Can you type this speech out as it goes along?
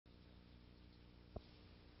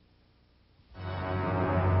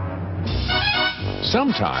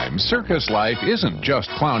Sometimes circus life isn't just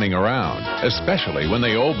clowning around, especially when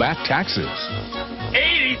they owe back taxes.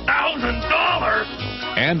 $80,000!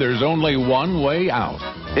 And there's only one way out.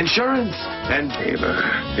 Insurance. And Ava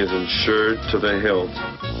is insured to the hilt.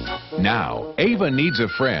 Now, Ava needs a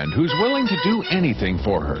friend who's willing to do anything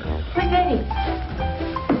for her. Where's Eddie?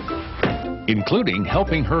 Including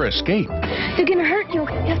helping her escape. They're gonna hurt you. You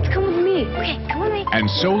have to come with me. Okay, come with me. And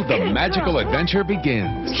so the magical adventure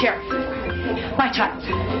begins. Sheriff, my child,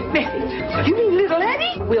 Missy. You mean little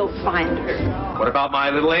Eddie? We'll find her. What about my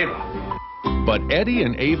little Ava? But Eddie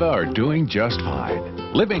and Ava are doing just fine,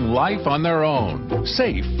 living life on their own,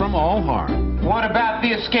 safe from all harm. What about the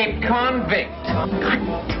escaped convict?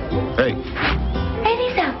 Hey,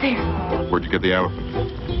 Eddie's out there. where'd you get the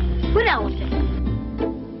elephant? What elephant?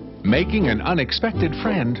 Making an unexpected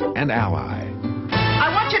friend and ally.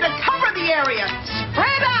 I want you to cover the area.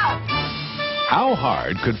 Spread out. How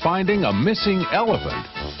hard could finding a missing elephant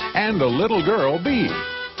and a little girl be?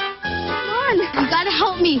 Come on, you gotta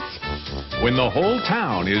help me. When the whole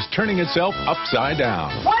town is turning itself upside down.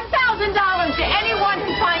 $1,000 to anyone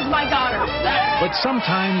who finds my daughter. But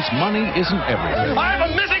sometimes money isn't everything. I have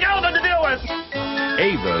a missing elephant to deal with!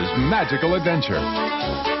 Ava's Magical Adventure.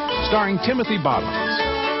 Starring Timothy Bottoms,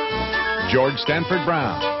 George Stanford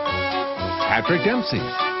Brown, Patrick Dempsey,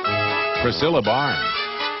 Priscilla Barnes,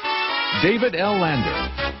 David L. Lander,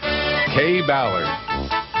 Kay Ballard,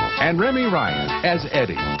 and Remy Ryan as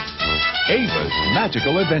Eddie. Ava's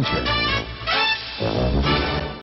Magical Adventure.